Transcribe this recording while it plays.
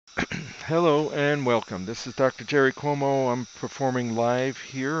Hello and welcome. This is Dr. Jerry Cuomo. I'm performing live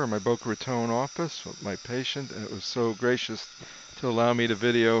here in my Boca Raton office with my patient, and it was so gracious to allow me to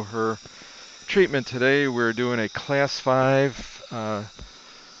video her treatment today. We're doing a Class 5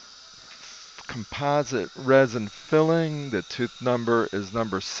 composite resin filling. The tooth number is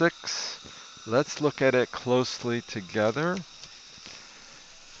number 6. Let's look at it closely together.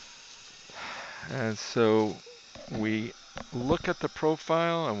 And so we look at the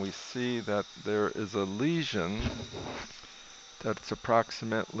profile and we see that there is a lesion that's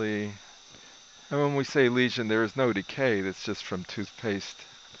approximately, and when we say lesion, there is no decay. It's just from toothpaste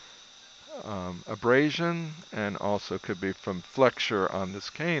abrasion, and also could be from flexure on this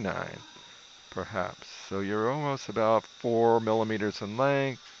canine, perhaps. So you're almost about 4 millimeters in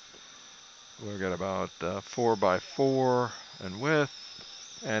length. We've got about 4 by 4 in width,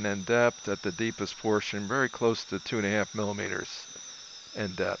 and in depth at the deepest portion, very close to 2.5 millimeters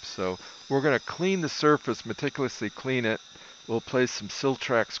in depth. So we're going to clean the surface, meticulously clean it. We'll place some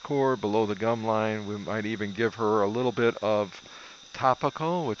Siltrax cord below the gum line. We might even give her a little bit of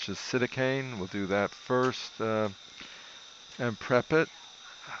topical, which is Cidicaine. We'll do that first and prep it,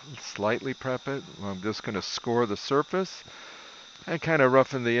 slightly prep it. I'm just going to score the surface and kind of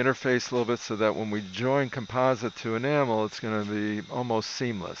roughen the interface a little bit so that when we join composite to enamel, it's going to be almost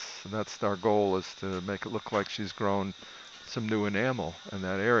seamless. And that's our goal, is to make it look like she's grown some new enamel in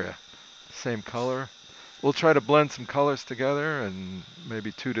that area. Same color. We'll try to blend some colors together, and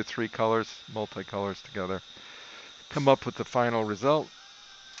maybe 2 to 3 colors, multicolors together. Come up with the final result.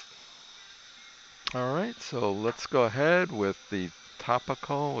 All right, so let's go ahead with the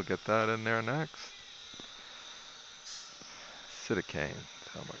topical. We'll get that in there next. Cidicaine.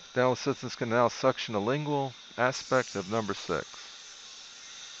 Dental assistants can now suction the lingual aspect of number 6.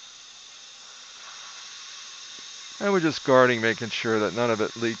 And we're just guarding, making sure that none of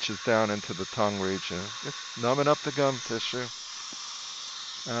it leaches down into the tongue region. Just numbing up the gum tissue.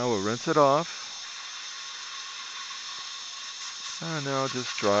 Now we'll rinse it off. And now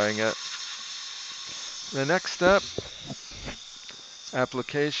just drying it. The next step,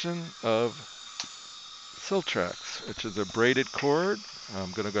 application of Siltrax, which is a braided cord.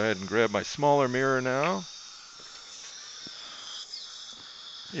 I'm going to go ahead and grab my smaller mirror now.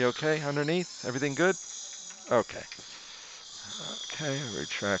 You okay underneath? Everything good? Okay. Okay,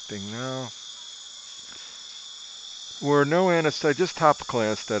 retracting now. We're no anesthetic, just topical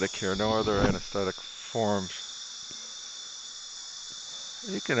anesthetic here, no other anesthetic forms.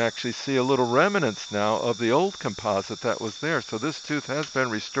 You can actually see a little remnants now of the old composite that was there. So this tooth has been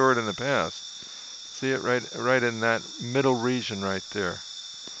restored in the past. See it right in that middle region right there.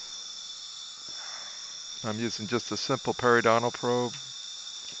 I'm using just a simple periodontal probe.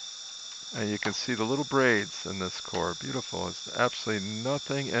 And you can see the little braids in this core. Beautiful. There's absolutely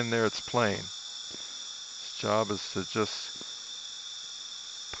nothing in there. It's plain. Its job is to just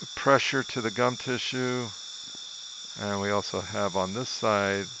put pressure to the gum tissue. And we also have on this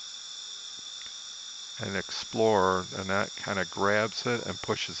side an explorer, and that kind of grabs it and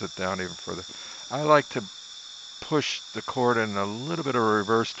pushes it down even further. I like to push the cord in a little bit of a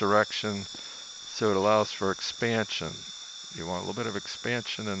reverse direction so it allows for expansion. You want a little bit of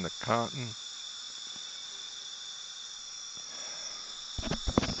expansion in the cotton.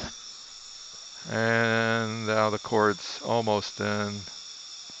 And now the cord's almost in.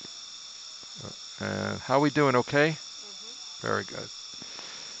 And how we doing? Okay? Very good.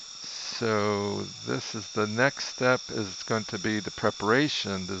 So this is the next step, is going to be the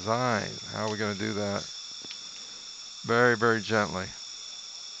preparation, design. How are we going to do that? Very, very gently.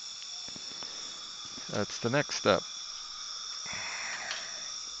 That's the next step.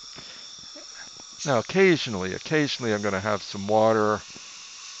 Now occasionally I'm going to have some water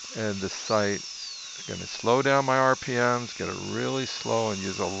in the site. I'm going to slow down my RPMs, get it really slow, and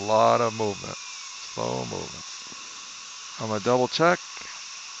use a lot of movement. Slow movement. I'm going to double check.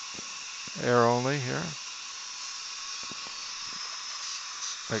 Air only here.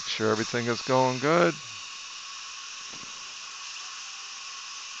 Make sure everything is going good.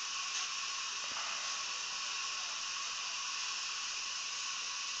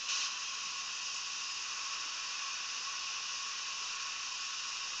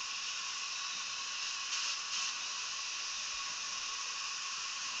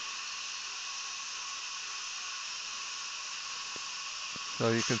 So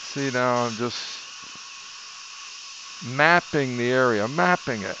you can see now I'm just mapping the area,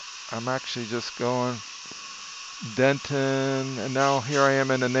 mapping it. I'm actually just going dentin, and now here I am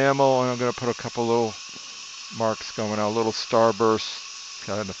in enamel, and I'm going to put a couple little marks going out, little starburst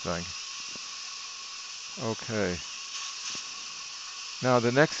kind of thing. Okay. Now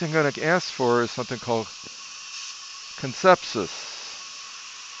the next thing I'm going to ask for is something called concepsis,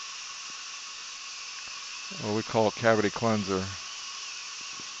 or we call it cavity cleanser.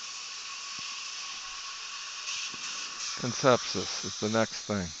 Concepsis is the next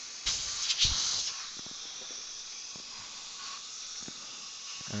thing.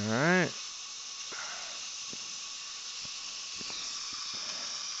 Alright.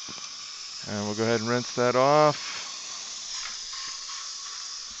 And we'll go ahead and rinse that off.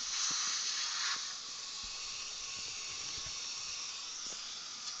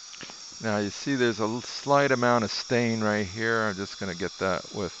 Now you see there's a slight amount of stain right here. I'm just going to get that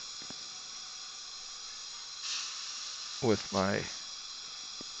with my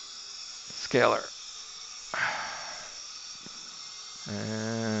scaler.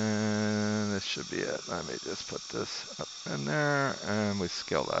 And this should be it. Let me just put this up in there and we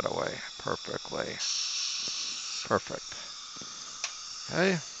scale that away perfectly. Perfect.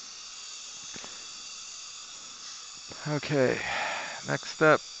 Okay. Okay. Next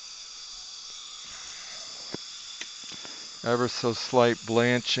step. Ever so slight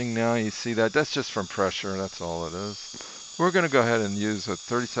blanching now. You see that? That's just from pressure. That's all it is. We're going to go ahead and use a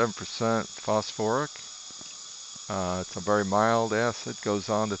 37% phosphoric. It's a very mild acid. Goes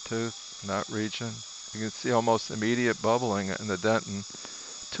on the tooth in that region. You can see almost immediate bubbling in the dentin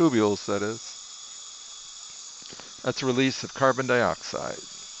tubules, that is. That's a release of carbon dioxide.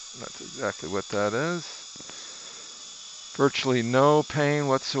 That's exactly what that is. Virtually no pain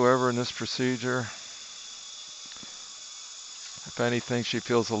whatsoever in this procedure. If anything, she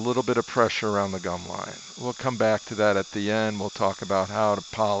feels a little bit of pressure around the gum line. We'll come back to that at the end. We'll talk about how to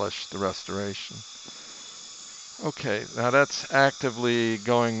polish the restoration. Okay, now that's actively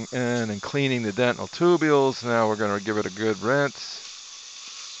going in and cleaning the dental tubules. Now we're going to give it a good rinse.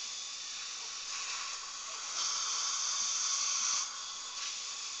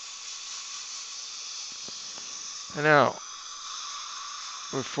 And now,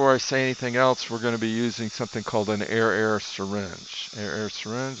 before I say anything else, we're going to be using something called an air-air syringe. Air-air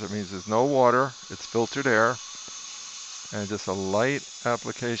syringe, that means there's no water, it's filtered air, and just a light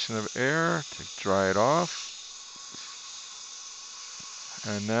application of air to dry it off.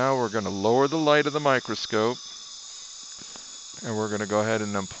 And now we're going to lower the light of the microscope, and we're going to go ahead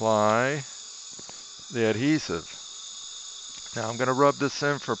and apply the adhesive. Now I'm going to rub this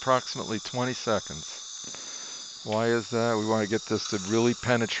in for approximately 20 seconds. Why is that? We want to get this to really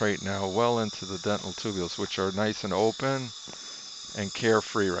penetrate now well into the dental tubules, which are nice and open and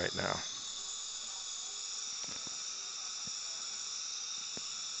carefree right now.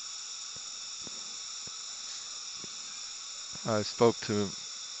 I spoke to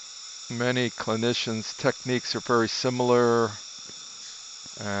many clinicians. Techniques are very similar,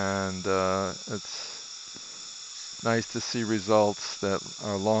 and it's nice to see results that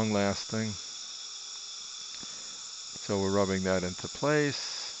are long-lasting. So we're rubbing that into place.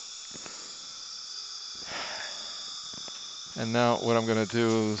 And now what I'm going to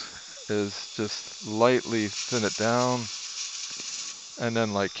do is just lightly thin it down and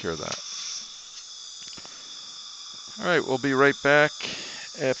then light cure that. All right, we'll be right back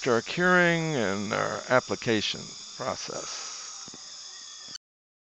after our curing and our application process.